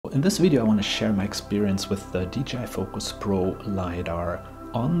In this video I want to share my experience with the DJI Focus Pro Lidar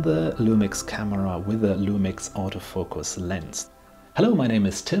on the Lumix camera with a Lumix autofocus lens. Hello, my name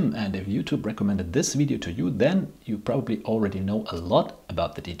is Tim, and if YouTube recommended this video to you, then you probably already know a lot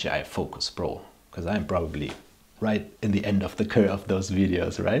about the DJI Focus Pro, because I'm probably right in the end of the curve of those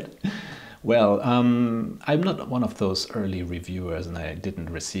videos, right? Well, I'm not one of those early reviewers and I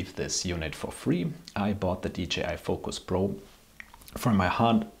didn't receive this unit for free. I bought the DJI Focus Pro for my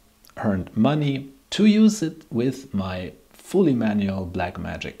hard-earned money to use it with my fully manual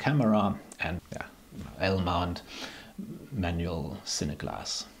Blackmagic camera and L-mount manual cine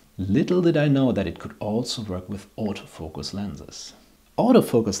glass. Little did I know that it could also work with autofocus lenses.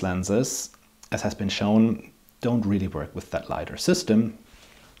 Autofocus lenses, as has been shown, don't really work with that LiDAR system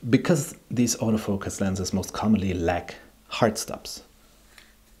because these autofocus lenses most commonly lack hard stops.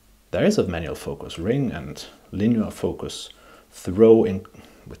 There is a manual focus ring and linear focus throw in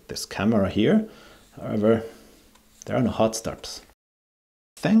with this camera here. However, there are no hot stops.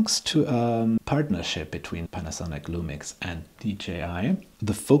 Thanks to a partnership between Panasonic Lumix and DJI,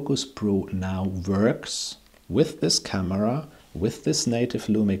 the Focus Pro now works with this camera, with this native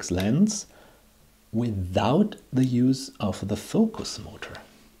Lumix lens, without the use of the focus motor,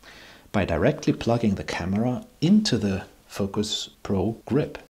 by directly plugging the camera into the Focus Pro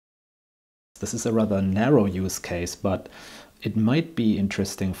grip. This is a rather narrow use case, but it might be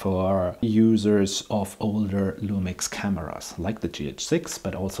interesting for users of older Lumix cameras, like the GH6,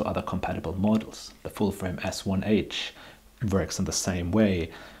 but also other compatible models. The full-frame S1H works in the same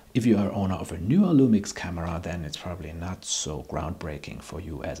way. If you are owner of a newer Lumix camera, then it's probably not so groundbreaking for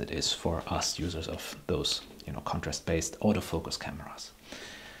you as it is for us users of those, contrast-based autofocus cameras.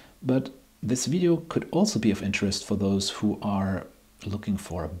 But this video could also be of interest for those who are looking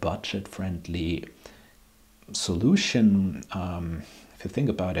for a budget-friendly solution. If you think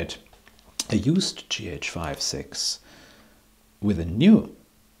about it, a used GH5 with a new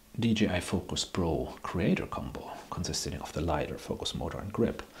DJI Focus Pro creator combo consisting of the LiDAR, focus motor and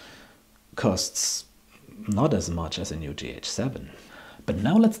grip costs not as much as a new GH7. But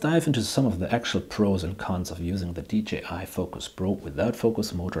now let's dive into some of the actual pros and cons of using the DJI Focus Pro without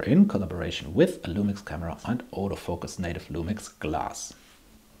focus motor in collaboration with a Lumix camera and autofocus native Lumix glass.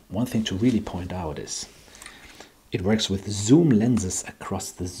 One thing to really point out is it works with zoom lenses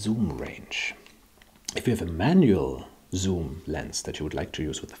across the zoom range. If you have a manual zoom lens that you would like to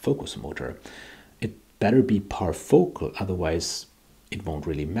use with the focus motor, it better be parfocal, otherwise it won't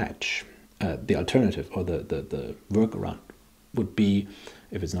really match. The alternative or the workaround would be,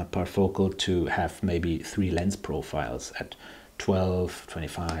 if it's not parfocal, to have maybe 3 lens profiles at 12,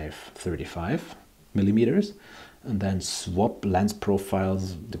 25, 35 millimeters, and then swap lens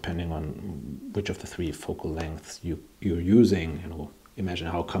profiles depending on which of the 3 focal lengths you're using. Imagine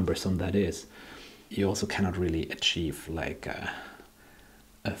how cumbersome that is. You also cannot really achieve like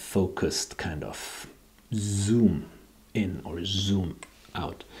a focused kind of zoom in or zoom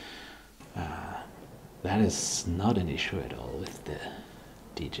out. That is not an issue at all with the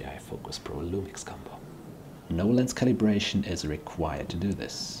DJI Focus Pro Lumix combo. No lens calibration is required to do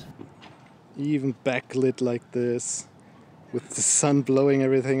this. Even backlit like this, with the sun blowing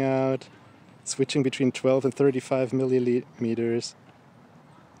everything out, switching between 12 and 35 millimeters,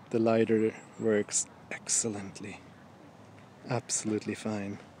 the LiDAR works excellently. Absolutely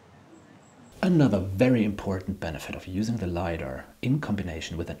fine. Another very important benefit of using the LiDAR in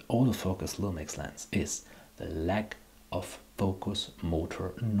combination with an autofocus Lumix lens is the lack of focus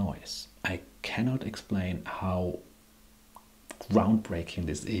motor noise. I cannot explain how groundbreaking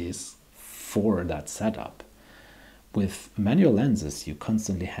this is for that setup. With manual lenses, you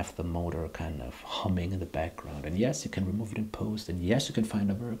constantly have the motor kind of humming in the background, and yes, you can remove it in post, and yes, you can find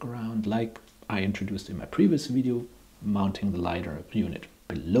a workaround like I introduced in my previous video, mounting the LiDAR unit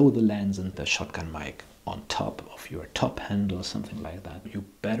below the lens and the shotgun mic on top of your top handle or something like that. You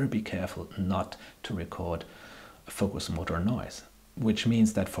better be careful not to record focus motor noise, which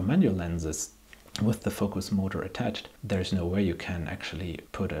means that for manual lenses with the focus motor attached, there's no way you can actually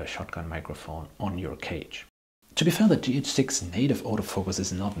put a shotgun microphone on your cage. To be fair, the GH6 native autofocus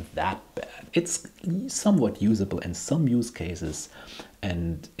is not that bad. It's somewhat usable in some use cases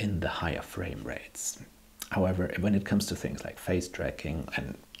and in the higher frame rates. However, when it comes to things like face tracking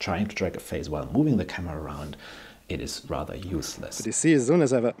and trying to track a face while moving the camera around, it is rather useless. But you see, as soon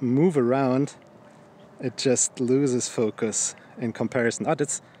as I move around, it just loses focus in comparison. Oh,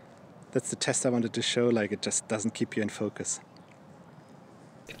 that's the test I wanted to show, like it just doesn't keep you in focus.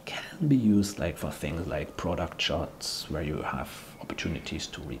 It can be used for things like product shots where you have opportunities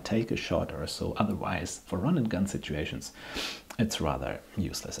to retake a shot or so. Otherwise, for run and gun situations, it's rather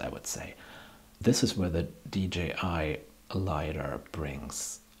useless, I would say. This is where the DJI Lidar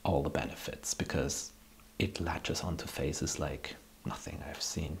brings all the benefits, because it latches onto faces like nothing I've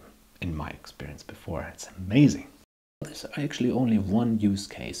seen in my experience before. It's amazing. There's actually only one use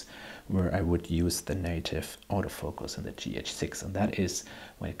case where I would use the native autofocus in the GH6, and that is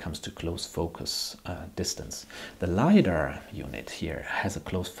when it comes to close focus distance. The LiDAR unit here has a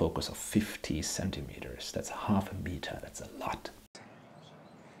close focus of 50 centimeters. That's half a meter. That's a lot.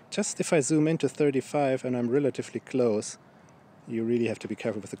 Just if I zoom into 35 and I'm relatively close, you really have to be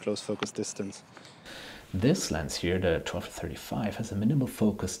careful with the close focus distance. This lens here, the 12-35, has a minimal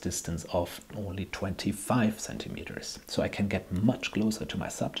focus distance of only 25 centimeters. So I can get much closer to my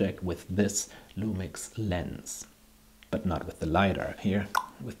subject with this Lumix lens, but not with the LiDAR. Here,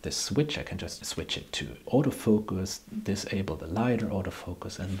 with this switch, I can just switch it to autofocus, disable the LiDAR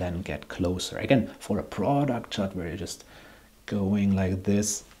autofocus, and then get closer. Again, for a product shot where you're just going like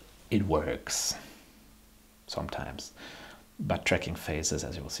this, it works sometimes. But tracking faces,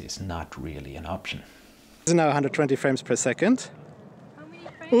 as you will see, is not really an option. It's now 120 frames per second. How many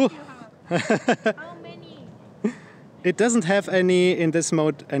frames do you have? How many? It doesn't have any, in this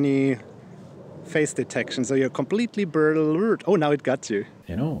mode, any face detection, so you're completely blurred. Oh, now it got you.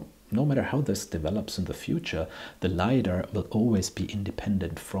 You know, no matter how this develops in the future, the LiDAR will always be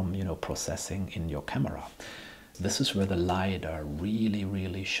independent from, processing in your camera. This is where the LiDAR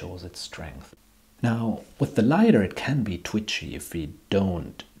really shows its strength. Now, with the LiDAR, it can be twitchy if we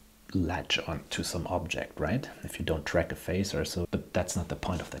don't latch onto some object, right? If you don't track a face or so, but that's not the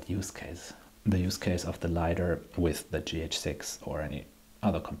point of that use case. The use case of the LiDAR with the GH6 or any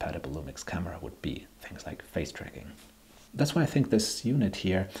other compatible Lumix camera would be things like face tracking. That's why I think this unit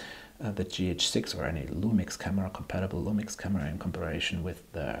here, the GH6 or any Lumix camera, compatible Lumix camera in comparison with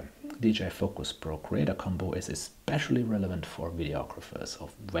the DJI Focus Pro Creator Combo, is especially relevant for videographers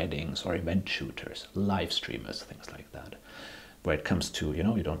of weddings or event shooters, live streamers, things like that. Where it comes to, you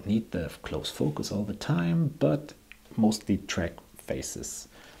don't need the close focus all the time, but mostly track faces.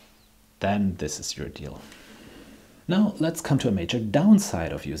 Then this is your deal. Now let's come to a major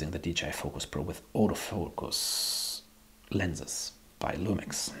downside of using the DJI Focus Pro with autofocus lenses by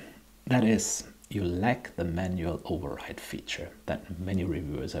Lumix. That is, you lack the manual override feature that many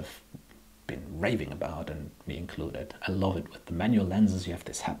reviewers have been raving about, and me included. I love it. With the manual lenses, you have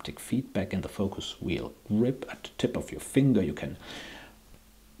this haptic feedback in the focus wheel grip at the tip of your finger. You can,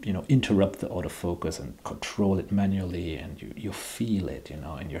 interrupt the autofocus and control it manually, and you feel it,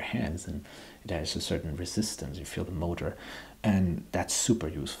 in your hands, and it has a certain resistance. You feel the motor, and that's super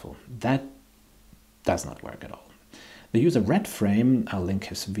useful. That does not work at all. The user Red Frame, I'll link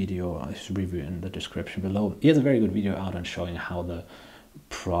his video, his review in the description below. He has a very good video out on showing how the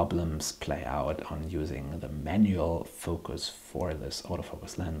problems play out on using the manual focus for this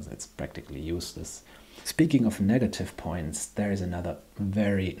autofocus lens. It's practically useless. Speaking of negative points, there is another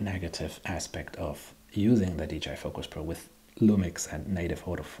very negative aspect of using the DJI Focus Pro with Lumix and native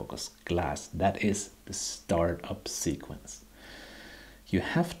autofocus glass. That is the startup sequence. You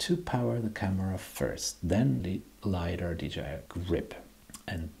have to power the camera first, then the LiDAR DJI grip,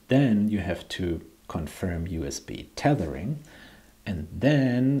 and then you have to confirm USB tethering, and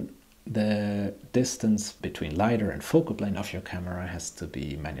then the distance between LiDAR and focal plane of your camera has to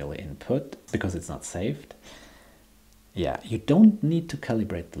be manually input because it's not saved. Yeah, you don't need to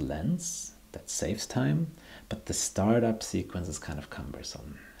calibrate the lens, that saves time, but the startup sequence is kind of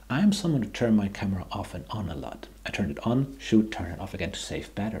cumbersome. I'm someone who turn my camera off and on a lot. I turn it on, shoot, turn it off again to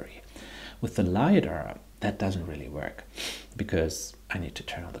save battery. With the LiDAR, that doesn't really work because I need to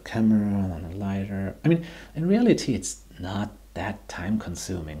turn on the camera, on the LiDAR. I mean, in reality, it's not that time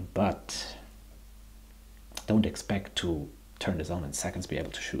consuming, but don't expect to turn this on in seconds, be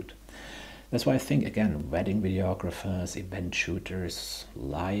able to shoot. That's why I think, again, wedding videographers, event shooters,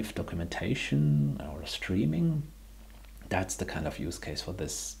 live documentation or streaming, that's the kind of use case for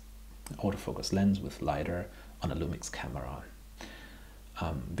this autofocus lens with LiDAR on a Lumix camera.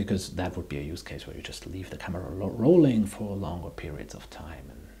 Because that would be a use case where you just leave the camera rolling for longer periods of time.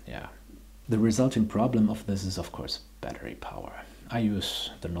 And yeah, the resulting problem of this is, of course, battery power. I use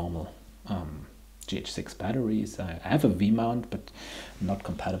the normal GH6 batteries. I have a V-mount, but not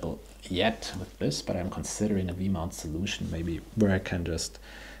compatible yet with this, but I'm considering a V-mount solution, maybe where I can just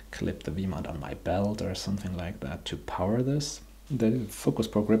clip the V-mount on my belt or something like that to power this. The Focus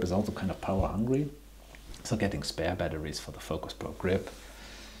Pro grip is also kind of power hungry, so getting spare batteries for the Focus Pro grip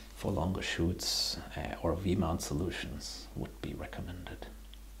for longer shoots or V-mount solutions would be recommended.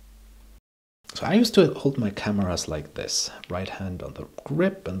 So I used to hold my cameras like this, right hand on the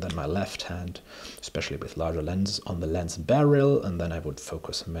grip and then my left hand, especially with larger lenses, on the lens barrel, and then I would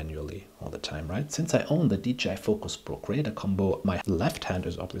focus manually all the time, right? Since I own the DJI Focus Pro Creator Combo, my left hand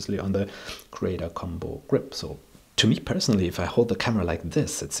is obviously on the Creator Combo grip. So to me personally, if I hold the camera like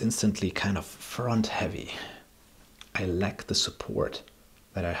this, it's instantly kind of front heavy. I lack the support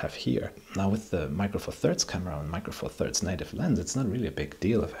that I have here. Now with the Micro Four Thirds camera and Micro Four Thirds native lens, it's not really a big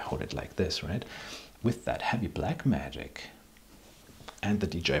deal if I hold it like this, right? With that heavy black magic and the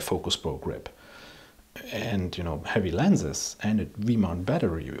DJI Focus Pro grip and, you know, heavy lenses and a V-mount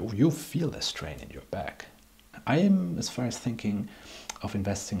battery, you feel the strain in your back. I am as far as thinking of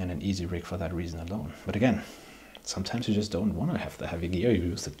investing in an easy rig for that reason alone. But again, sometimes you just don't want to have the heavy gear. You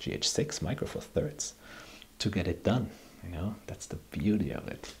use the GH6 Micro Four Thirds to get it done. You know, that's the beauty of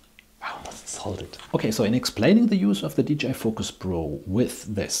it. I almost salted. Okay, so in explaining the use of the DJI Focus Pro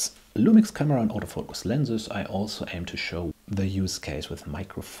with this Lumix camera and autofocus lenses, I also aim to show the use case with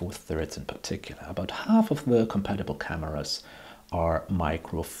Micro Four Thirds in particular. About half of the compatible cameras are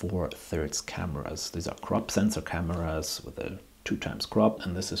Micro Four Thirds cameras. These are crop sensor cameras with a 2x crop,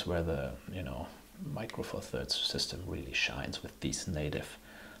 and this is where the, you know, Micro Four Thirds system really shines with these native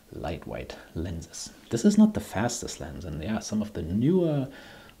lightweight lenses. This is not the fastest lens, and yeah, some of the newer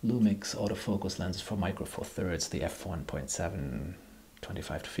Lumix autofocus lenses for Micro Four Thirds, the f1.7,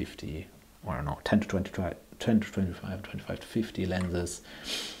 25 to 50, or no, 10 to 25, 25 to 50 lenses,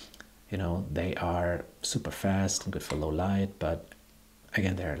 you know, they are super fast and good for low light, but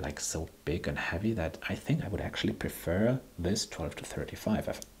again, they're like so big and heavy that I think I would actually prefer this 12 to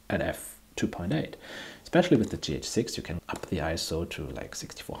 35 at f2.8. Especially with the GH6, you can up the ISO to like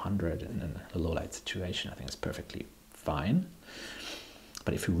 6400 in a low light situation. I think it's perfectly fine.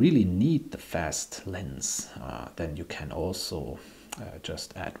 But if you really need the fast lens, then you can also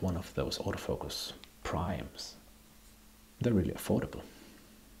just add one of those autofocus primes. They're really affordable.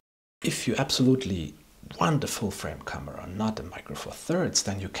 If you absolutely want a full frame camera, not a Micro Four Thirds,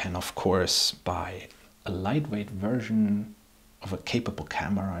 then you can of course buy a lightweight version of a capable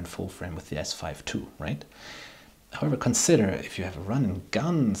camera in full frame with the S5ii, right? However, consider if you have a run and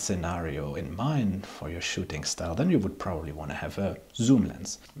gun scenario in mind for your shooting style, then you would probably want to have a zoom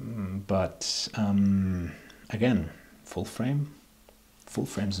lens. But again, full frame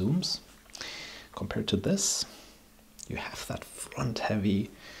zooms, compared to this, you have that front heavy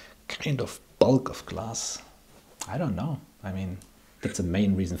kind of bulk of glass. I don't know. I mean, that's the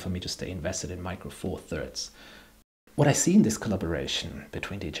main reason for me to stay invested in Micro Four Thirds. What I see in this collaboration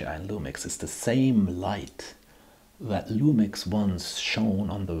between DJI and Lumix is the same light that Lumix once shone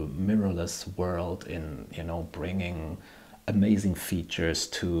on the mirrorless world in, you know, bringing amazing features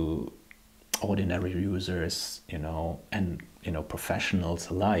to ordinary users, you know, and, you know, professionals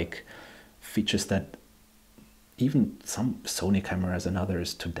alike. Features that even some Sony cameras and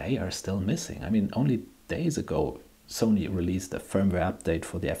others today are still missing. I mean, only days ago, Sony released a firmware update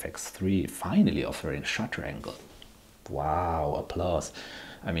for the FX3, finally offering shutter angle. Wow, applause.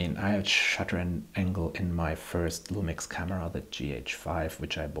 I mean, I had shutter angle in my first Lumix camera, the GH5,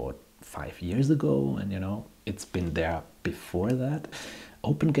 which I bought 5 years ago, and you know, it's been there before that.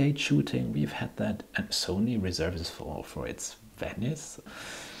 Open gate shooting, we've had that, and Sony reserves for its Venice.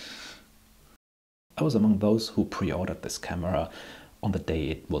 I was among those who pre-ordered this camera on the day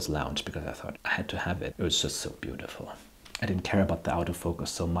it was launched because I thought I had to have it. It was just so beautiful. I didn't care about the autofocus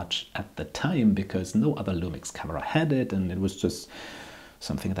so much at the time because no other Lumix camera had it, and it was just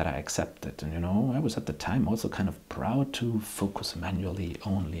something that I accepted. And you know, I was at the time also kind of proud to focus manually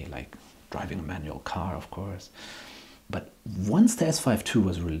only, like driving a manual car, of course. But once the S5ii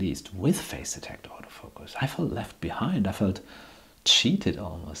was released with face detect autofocus, I felt left behind. I felt cheated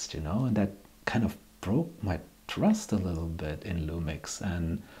almost, you know, and that kind of broke my trust a little bit in Lumix,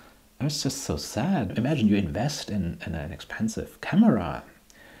 and it was just so sad. Imagine you invest in an expensive camera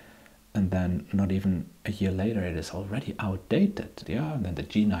and then not even a year later it is already outdated. Yeah, and then the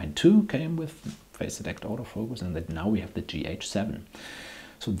G9 II came with face detect autofocus, and then now we have the GH7.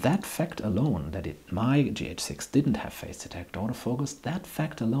 So that fact alone, that my GH6 didn't have face detect autofocus, that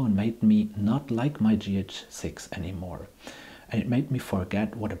fact alone made me not like my GH6 anymore. And it made me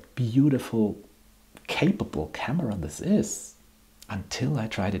forget what a beautiful, capable camera this is. Until I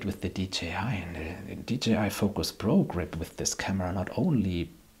tried it with the DJI, and the DJI Focus Pro grip with this camera not only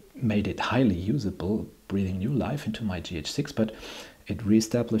made it highly usable, breathing new life into my GH6, but it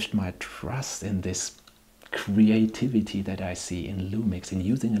reestablished my trust in this creativity that I see in Lumix, in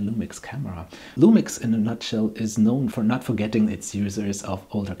using a Lumix camera. Lumix, in a nutshell, is known for not forgetting its users of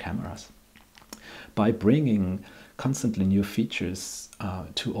older cameras. By bringing constantly new features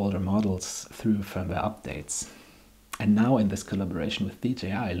to older models through firmware updates. And now in this collaboration with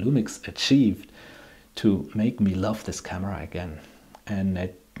DJI, Lumix achieved to make me love this camera again. And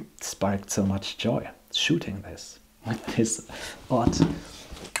it sparked so much joy shooting this with this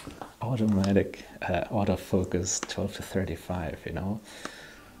automatic autofocus 12-35, you know.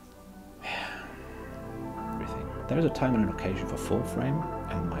 Everything. There's a time and an occasion for full frame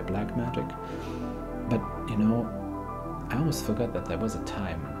and my black magic, but you know, I almost forgot that there was a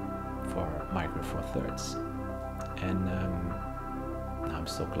time for micro four thirds, and I'm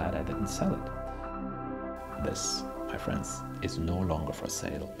so glad I didn't sell it. This, my friends, is no longer for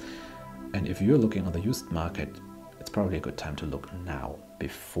sale, and if you're looking on the used market, it's probably a good time to look now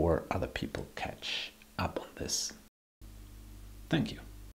before other people catch up on this. Thank you.